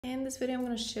In this video, I'm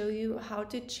going to show you how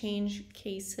to change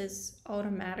cases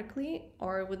automatically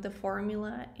or with the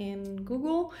formula in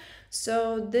Google.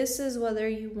 So this is whether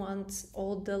you want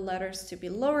all the letters to be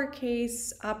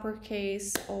lowercase,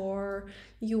 uppercase, or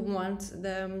you want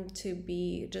them to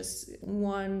be just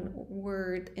one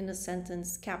word in a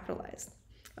sentence capitalized.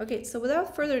 Okay, so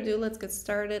without further ado, let's get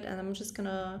started, and I'm just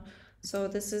gonna so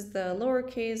this is the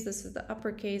lowercase, this is the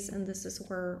uppercase, and this is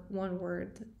where one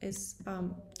word is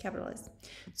capitalized.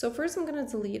 So first I'm going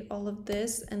to delete all of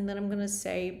this, and then I'm going to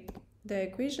say the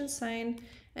equation sign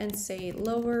and say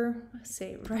lower,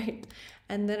 say right,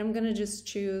 and then I'm going to just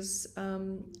choose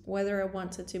whether I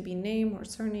want it to be name or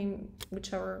surname,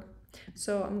 whichever.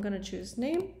 So I'm going to choose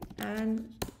name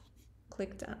and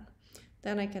click done.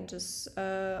 Then I can just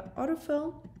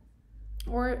autofill.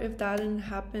 Or if that didn't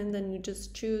happen, then you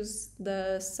just choose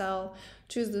the cell,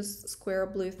 choose this square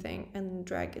blue thing and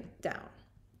drag it down.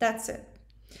 That's it.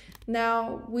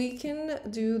 Now we can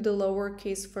do the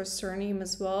lowercase for surname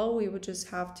as well. We would just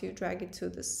have to drag it to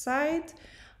the side.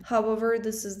 However,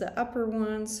 this is the upper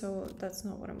one, so that's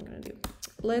not what I'm gonna do.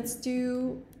 Let's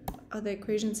do the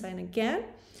equation sign again.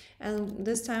 And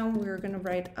this time we're gonna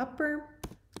write upper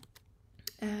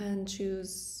and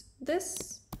choose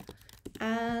this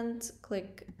and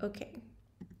click OK.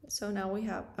 So now we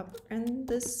have upper, and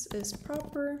this is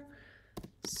proper,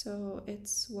 so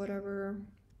it's whatever,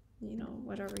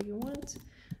 whatever you want,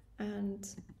 and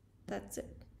that's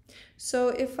it. So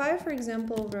if I, for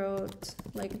example, wrote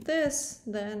like this,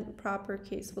 then proper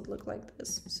case would look like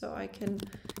this. So I can,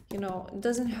 it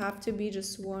doesn't have to be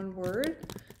just one word,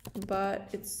 but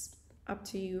it's up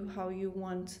to you how you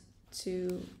want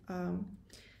to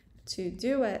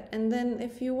do it. And then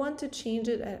if you want to change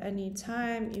it at any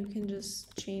time, you can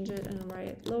just change it and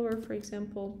write lower, for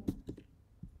example,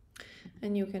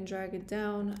 and you can drag it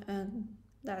down, and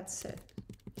that's it.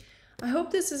 I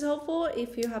hope this is helpful.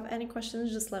 If you have any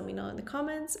questions, just let me know in the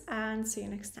comments, and see you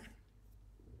next time.